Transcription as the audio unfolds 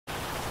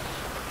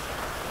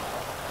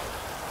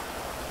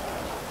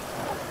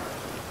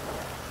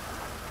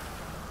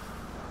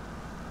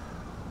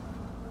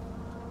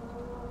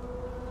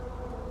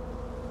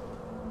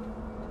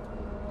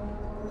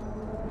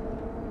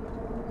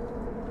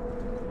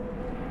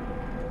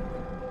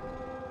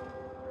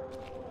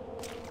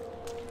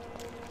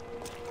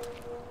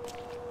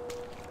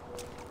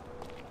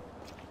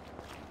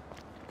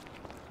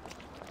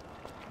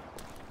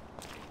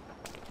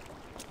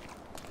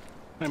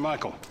Hey,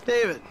 Michael.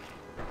 David.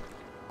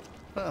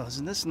 Well,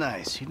 isn't this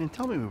nice? You didn't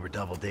tell me we were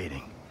double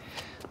dating.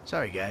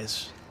 Sorry,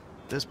 guys.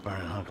 This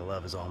burning hunk of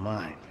love is all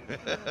mine.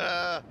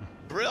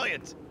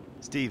 Brilliant!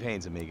 Steve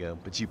Haynes, amigo,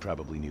 but you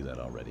probably knew that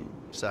already.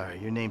 Sorry,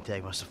 your name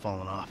tag must have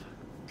fallen off.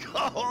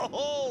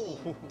 Oh,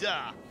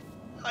 duh!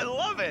 I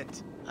love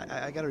it!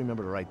 I gotta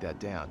remember to write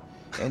that down.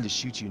 And to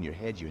shoot you in your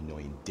head, you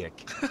annoying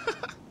dick.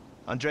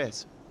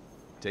 Andreas,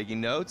 taking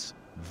notes?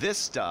 This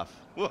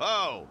stuff,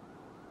 whoa!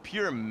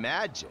 Pure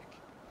magic.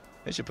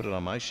 I should put it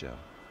on my show.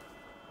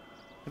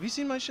 Have you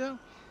seen my show?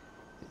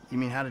 You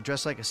mean how to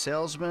dress like a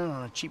salesman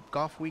on a cheap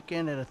golf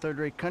weekend at a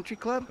third-rate country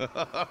club?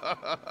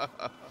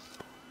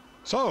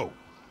 So,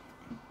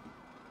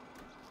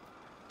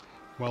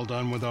 well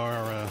done with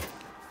our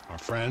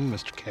friend,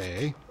 Mr.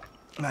 K.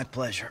 My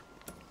pleasure.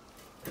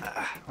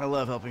 I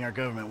love helping our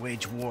government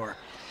wage war,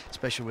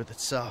 especially with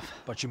itself.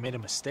 But you made a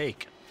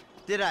mistake.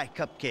 Did I,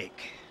 Cupcake?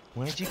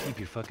 Why don't you keep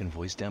your fucking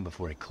voice down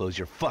before I close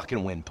your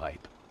fucking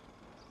windpipe?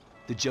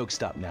 The joke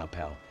stopped now,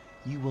 pal.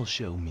 You will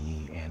show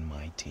me and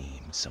my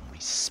team some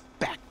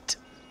respect.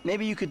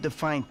 Maybe you could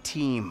define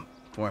team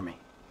for me.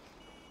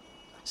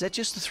 Is that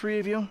just the three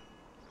of you?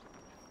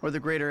 Or the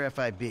greater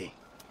FIB?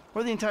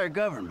 Or the entire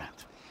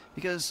government?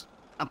 Because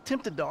I'm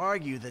tempted to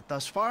argue that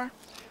thus far,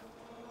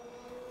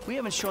 we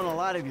haven't shown a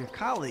lot of your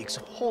colleagues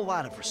a whole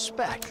lot of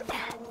respect.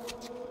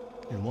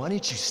 And why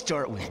don't you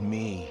start with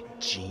me,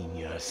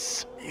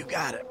 genius? You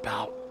got it,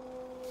 pal.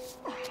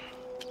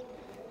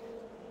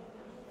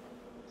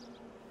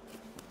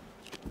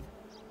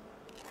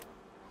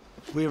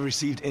 We have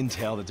received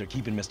intel that they're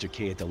keeping Mr.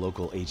 K at the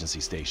local agency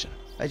station.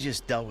 I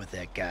just dealt with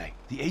that guy.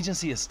 The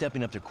agency is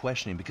stepping up their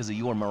questioning because of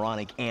your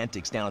moronic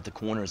antics down at the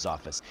coroner's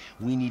office.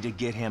 We need to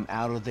get him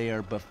out of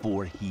there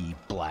before he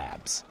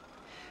blabs.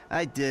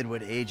 I did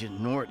what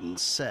Agent Norton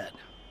said.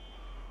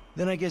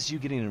 Then I guess you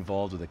getting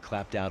involved with a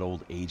clapped-out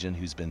old agent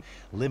who's been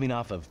living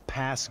off of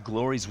past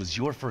glories was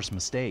your first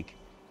mistake.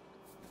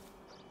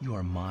 You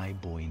are my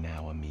boy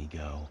now,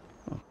 amigo.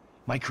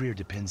 My career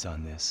depends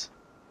on this,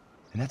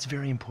 and that's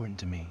very important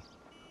to me.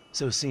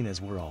 So seeing as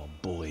we're all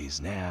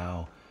boys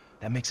now,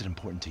 that makes it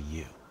important to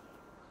you.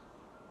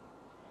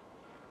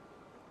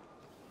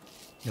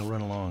 Now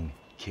run along,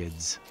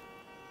 kids.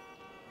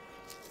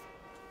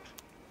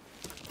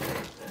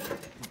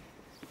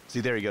 See,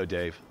 there you go,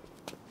 Dave.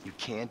 You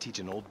can teach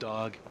an old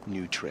dog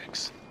new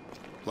tricks.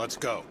 Let's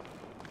go.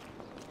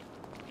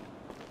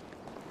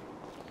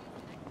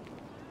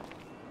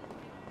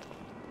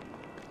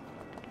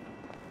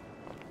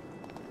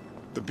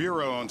 The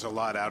Bureau owns a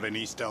lot out in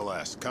East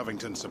LS,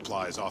 Covington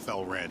Supplies off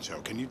El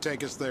Rancho. Can you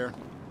take us there?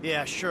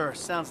 Yeah, sure.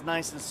 Sounds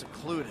nice and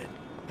secluded.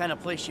 Kind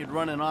of place you'd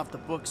run an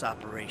off-the-books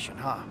operation,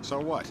 huh? So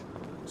what?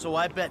 So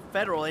I bet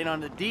federal ain't on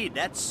the deed,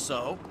 that's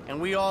so.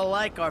 And we all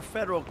like our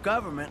federal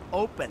government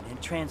open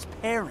and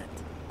transparent.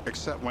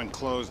 Except when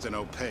closed and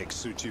opaque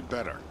suits you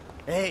better.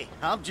 Hey,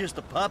 I'm just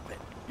a puppet.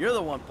 You're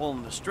the one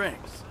pulling the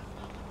strings.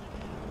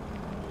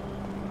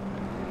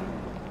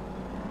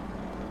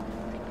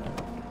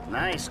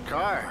 Nice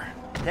car.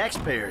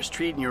 Taxpayers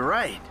treating you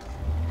right.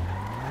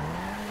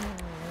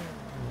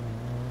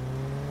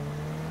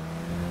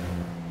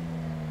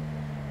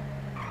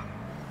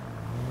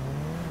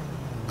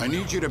 I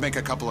need you to make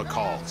a couple of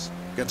calls.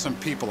 Get some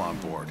people on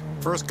board.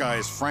 First guy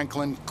is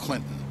Franklin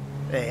Clinton.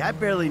 Hey, I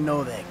barely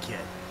know that kid.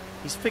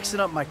 He's fixing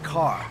up my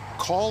car.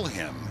 Call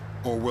him,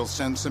 or we'll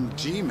send some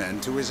G-men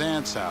to his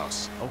aunt's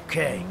house.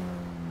 Okay.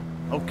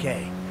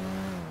 Okay.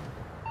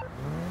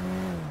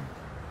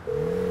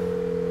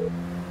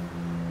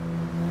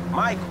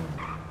 Michael,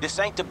 this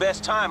ain't the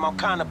best time. I'm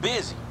kinda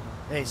busy.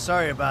 Hey,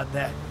 sorry about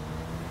that.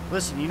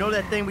 Listen, you know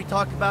that thing we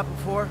talked about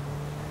before?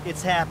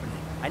 It's happening.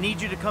 I need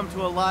you to come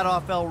to a lot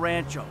off El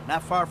Rancho,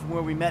 not far from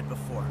where we met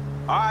before.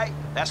 All right,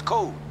 that's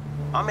cool.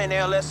 I'm in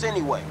LS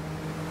anyway.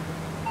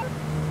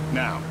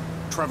 Now,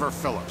 Trevor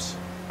Phillips.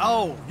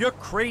 Oh, you're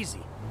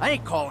crazy. I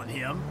ain't calling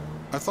him.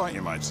 I thought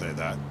you might say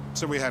that,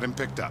 so we had him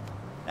picked up.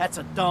 That's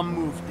a dumb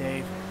move,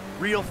 Dave.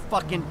 Real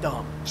fucking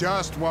dumb.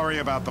 Just worry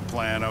about the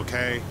plan,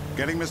 okay?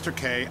 Getting Mr.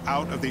 K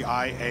out of the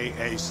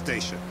IAA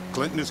station.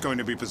 Clinton is going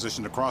to be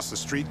positioned across the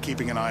street,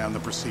 keeping an eye on the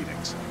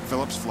proceedings.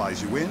 Phillips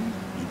flies you in,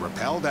 you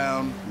rappel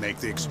down, make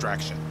the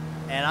extraction.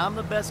 And I'm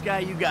the best guy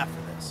you got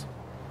for this.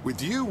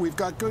 With you, we've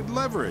got good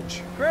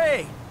leverage.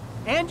 Great.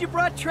 And you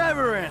brought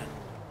Trevor in.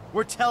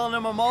 We're telling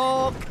him I'm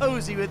all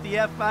cozy with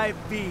the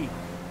FIB.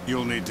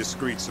 You'll need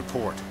discreet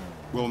support.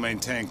 We'll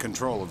maintain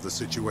control of the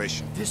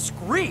situation.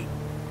 Discreet?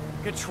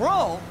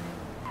 Control?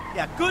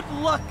 Yeah, good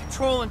luck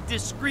controlling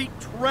discreet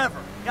Trevor.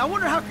 Yeah, I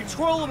wonder how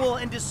controllable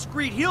and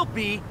discreet he'll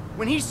be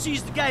when he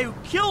sees the guy who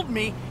killed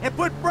me and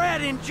put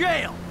Brad in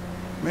jail.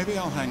 Maybe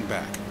I'll hang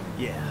back.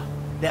 Yeah,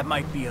 that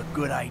might be a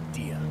good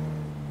idea.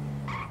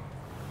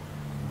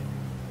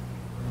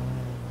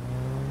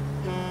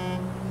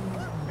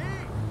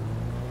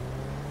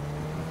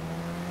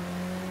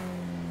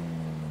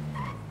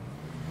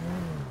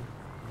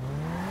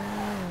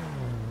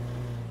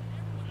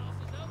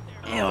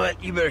 You know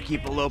what? You better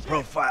keep a low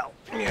profile.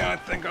 Yeah, I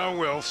think I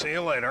will. See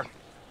you later.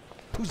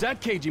 Who's that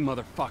cagey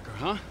motherfucker,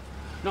 huh?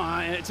 No,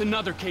 it's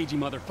another cagey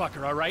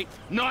motherfucker, all right?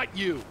 Not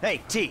you.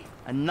 Hey, T,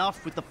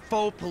 enough with the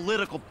faux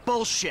political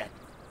bullshit.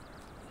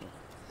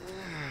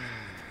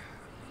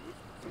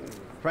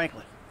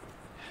 Franklin,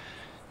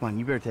 come on,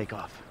 you better take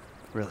off.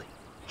 Really.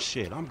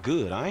 Shit, I'm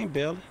good. I ain't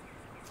bailing.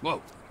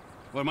 Whoa.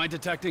 What, am I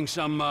detecting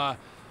some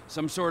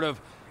sort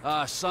of,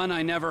 son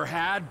I never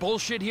had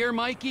bullshit here,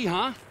 Mikey,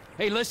 huh?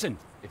 Hey, listen,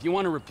 if you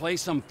want to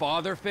replace some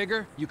father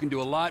figure, you can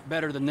do a lot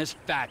better than this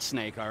fat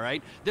snake, all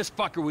right? This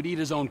fucker would eat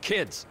his own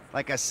kids.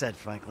 Like I said,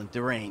 Franklin,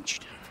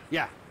 deranged.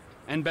 Yeah,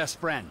 and best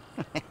friend.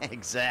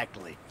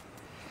 Exactly.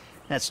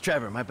 That's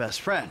Trevor, my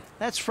best friend.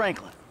 That's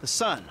Franklin, the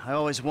son I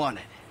always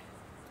wanted.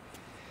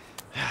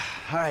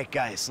 All right,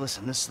 guys,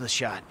 listen, this is the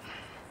shot.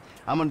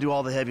 I'm gonna do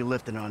all the heavy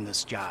lifting on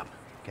this job,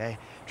 okay?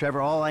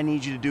 Trevor, all I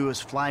need you to do is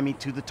fly me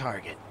to the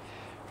target.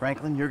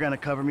 Franklin, you're gonna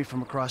cover me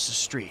from across the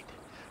street.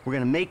 We're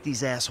gonna make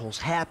these assholes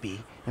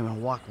happy, and we're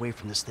gonna walk away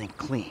from this thing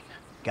clean.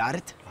 Got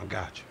it? I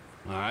got you.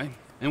 All right?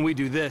 And we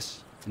do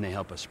this, and they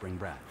help us spring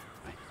Brad,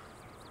 right?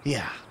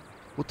 Yeah.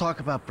 We'll talk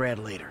about Brad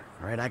later,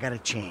 all right? I gotta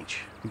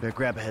change. You better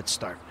grab a head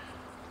start.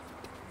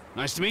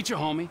 Nice to meet you,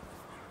 homie.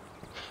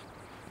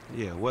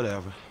 Yeah,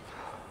 whatever.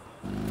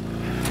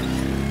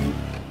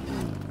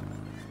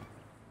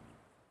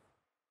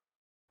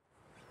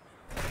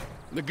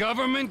 The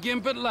government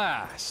gimp at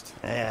last.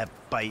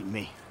 Bite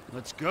me.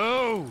 Let's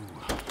go.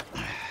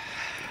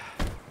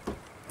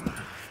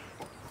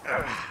 All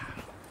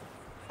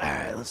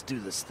right, let's do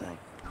this thing.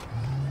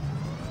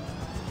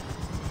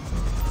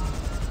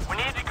 We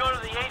need to go to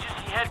the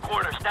agency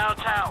headquarters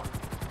downtown.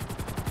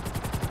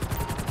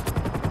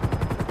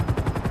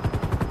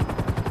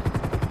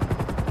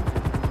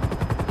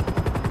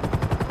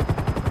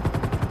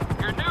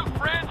 Your new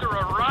friends are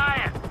a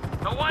riot.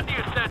 No wonder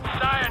you said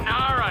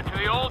sayonara to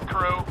the old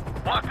crew.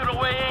 Walking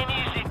away ain't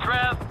easy,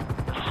 Trev.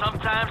 But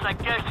sometimes I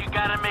guess you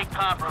gotta make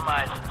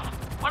compromises.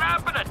 What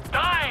happened to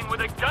dying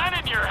with a gun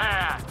in your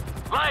hand?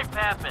 Life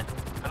happened.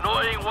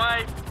 Annoying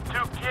wife, 2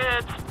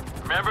 kids.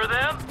 Remember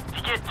them?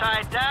 You get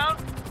tied down,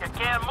 you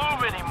can't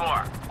move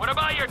anymore. What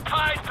about your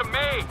ties to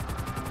me?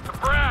 To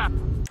Brad?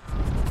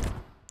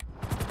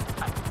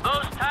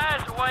 Those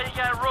ties are why you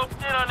got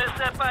roped in on this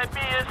FIB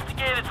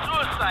instigated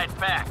suicide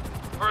pact.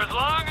 For as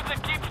long as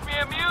it keeps me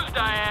amused,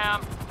 I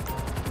am.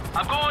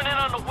 I'm going in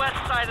on the west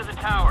side of the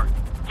tower.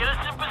 Get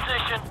us in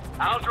position,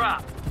 I'll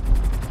drop.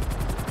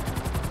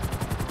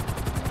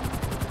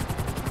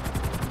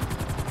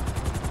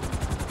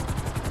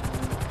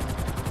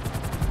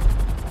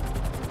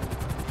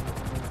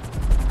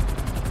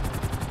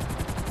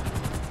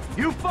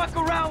 You fuck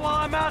around while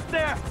I'm out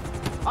there.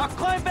 I'll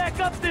climb back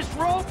up this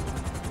rope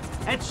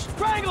and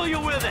strangle you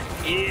with it.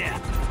 Yeah.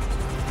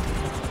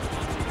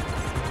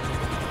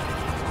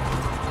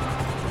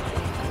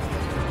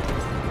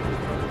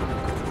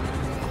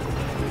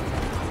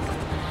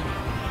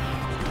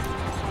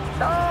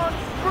 Don't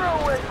screw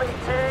with me,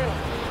 T.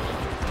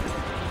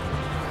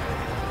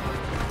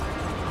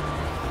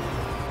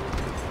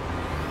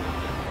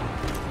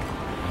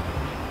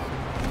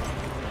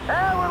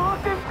 Hey, we're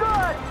looking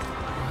good.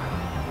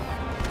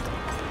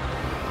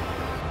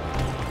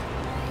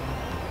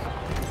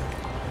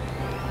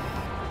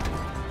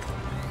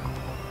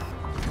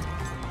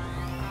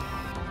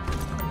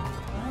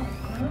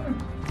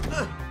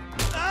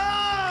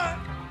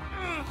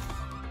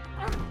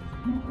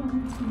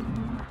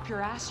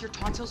 Your ass, your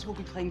tonsils will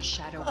be playing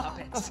shadow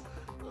puppets.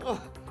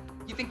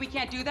 You think we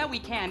can't do that? We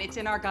can. It's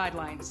in our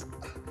guidelines.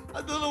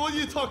 I don't know what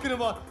you're talking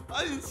about.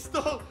 I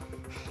installed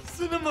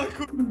cinema.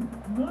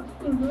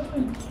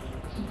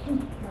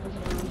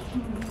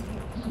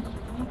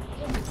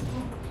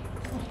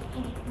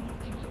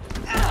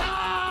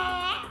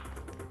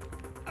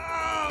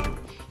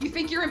 You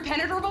think you're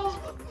impenetrable?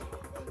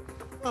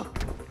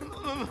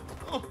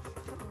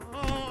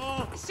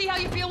 See how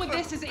you feel with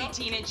this is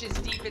 18 inches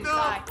deep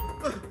inside.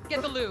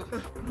 Get the lube. Who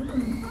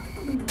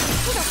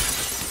the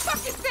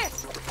fuck is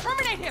this?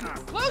 Terminate him!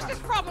 Close this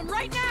problem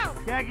right now!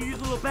 Yeah, I can use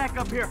a little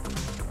backup here.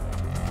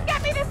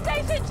 Get me the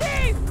station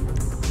chief!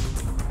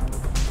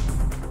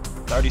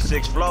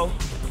 36 flow.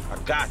 I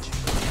got you.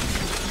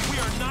 We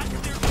are not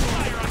clear to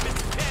fire on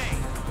Mr. K.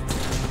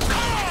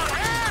 Come on,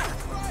 man!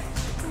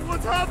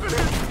 What's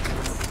happening?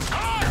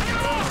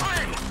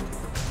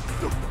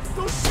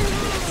 Don't shoot!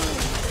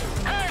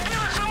 Hey,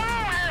 there's a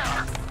room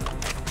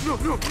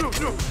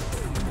here! No.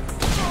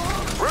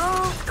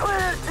 Room's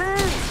clear, T!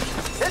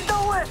 Hit the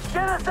whip!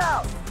 Get us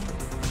out!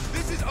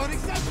 This is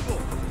unacceptable!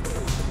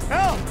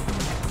 Help!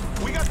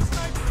 We got the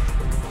sniper!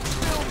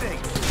 Building!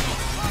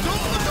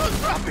 Don't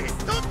drop me!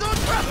 Don't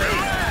drop me!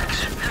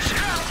 Relax! Your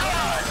scout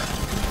gone!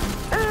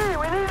 Hey,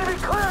 we need to be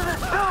clear of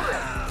this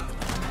building!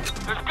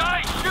 There's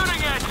guys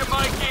shooting at you,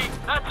 Mikey!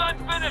 That's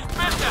unfinished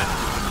business!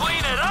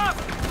 Clean it up!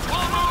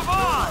 We'll move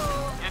on!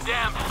 You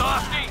damn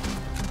softy!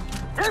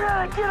 You're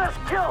gonna get us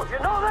killed, you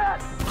know that?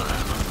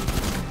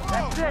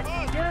 That's it!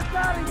 Get us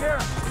out of here!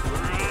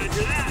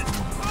 Roger that.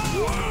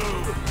 Whoa!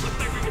 Looks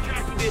like we've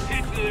attracted the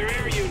attention of their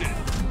air unit.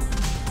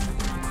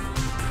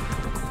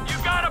 You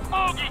got a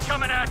bogey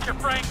coming at you,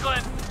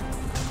 Franklin!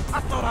 I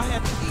thought I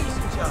had the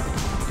easy job.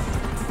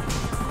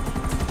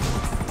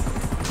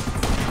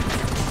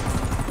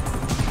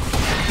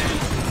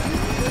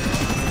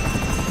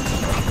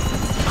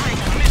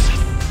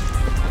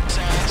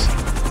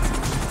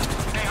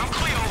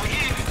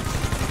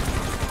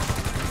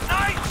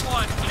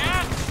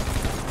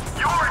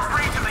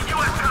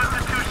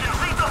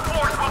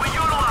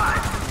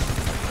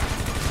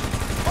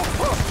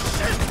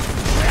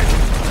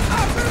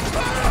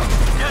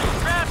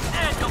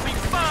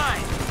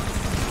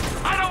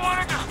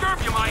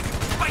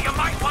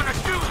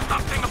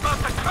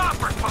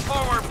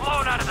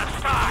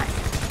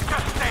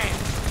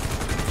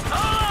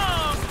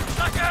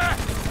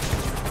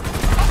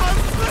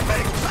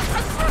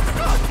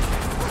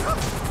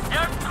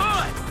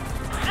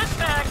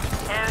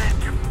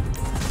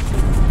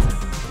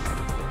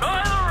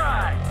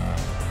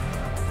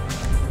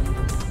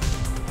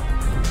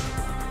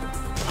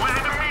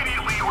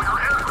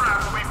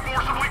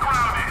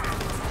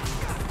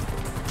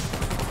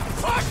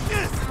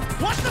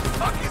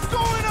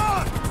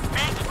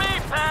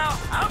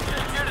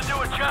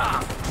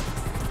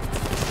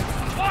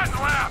 One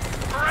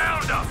left!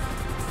 Around him!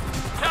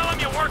 Tell him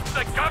you work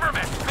for the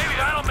government! Maybe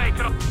that'll make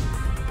it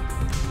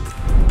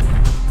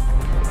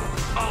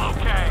all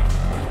okay.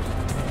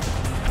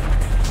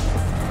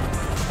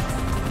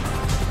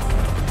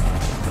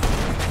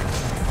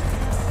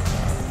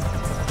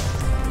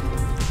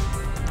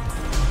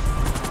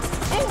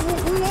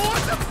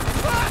 What the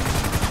fuck?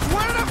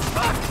 Where the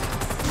fuck?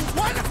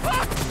 What the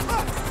fuck?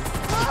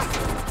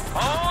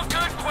 Oh,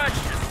 good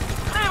question.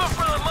 Save it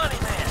for the money,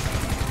 man.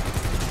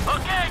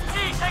 Okay, T,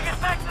 take us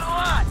back to the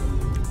lot.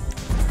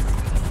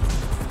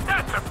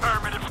 That's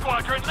affirmative,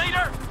 squadron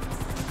leader.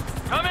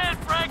 Come in,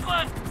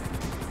 Franklin.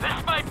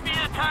 This might be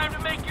the time to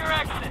make your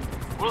exit.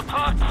 We'll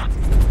talk soon.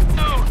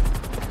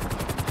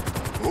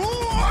 Who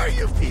are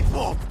you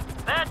people?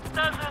 That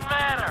doesn't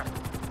matter.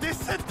 They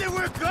said they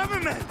were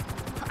government.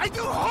 I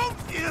do home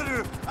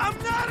theater. I'm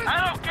not a... I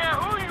don't care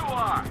who you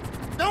are.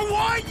 Then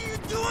why are you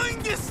doing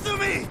this to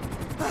me?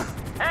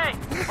 Hey,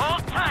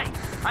 hold tight.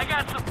 I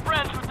got some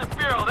friends with the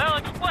Bureau. They'll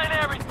explain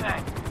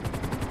everything.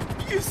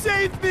 You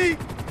saved me.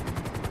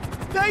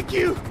 Thank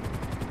you.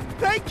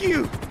 Thank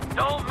you.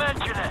 Don't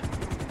mention it.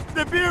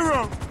 The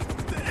Bureau,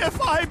 the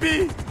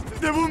FIB,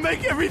 they will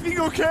make everything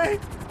okay?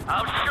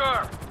 I'm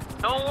sure.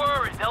 Don't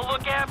worry. They'll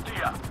look after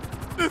you.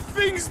 The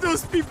things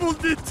those people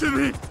did to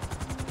me.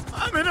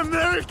 I'm an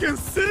American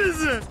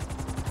citizen.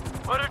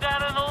 Put her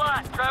down in the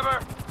lot, Trevor.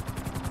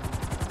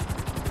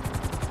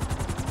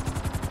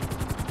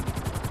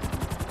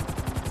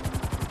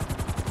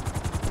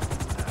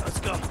 Let's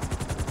go.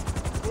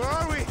 Where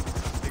are we?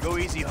 Hey, go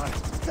easy on it.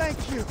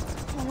 Thank you.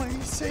 Oh,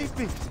 you saved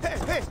me. Hey,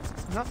 hey.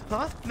 Huh?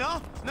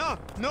 No.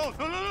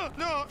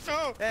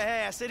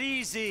 Hey, I said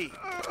easy.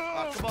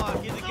 Oh, come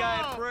on, give the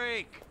guy a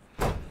break.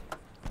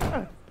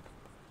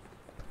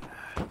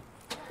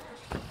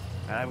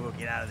 I'm gonna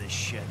get out of this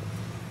shit.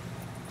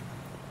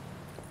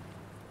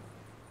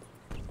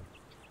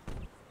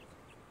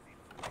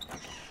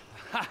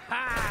 Ha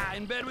ha!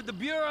 In bed with the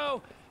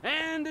Bureau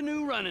and a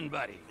new running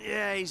buddy.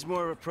 Yeah, he's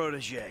more of a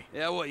protege.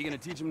 Yeah, what, you gonna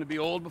teach him to be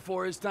old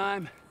before his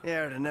time?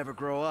 Yeah, or to never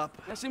grow up.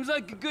 That seems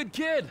like a good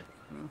kid.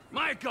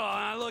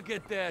 Michael, look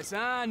at this,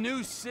 huh?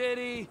 New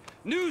city,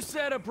 new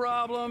set of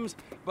problems,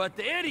 but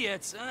the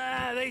idiots,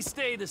 they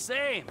stay the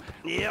same.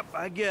 Yep,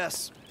 I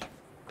guess.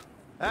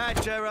 All right,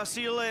 Trevor, I'll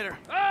see you later.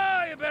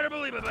 Oh, you better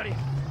believe it, buddy.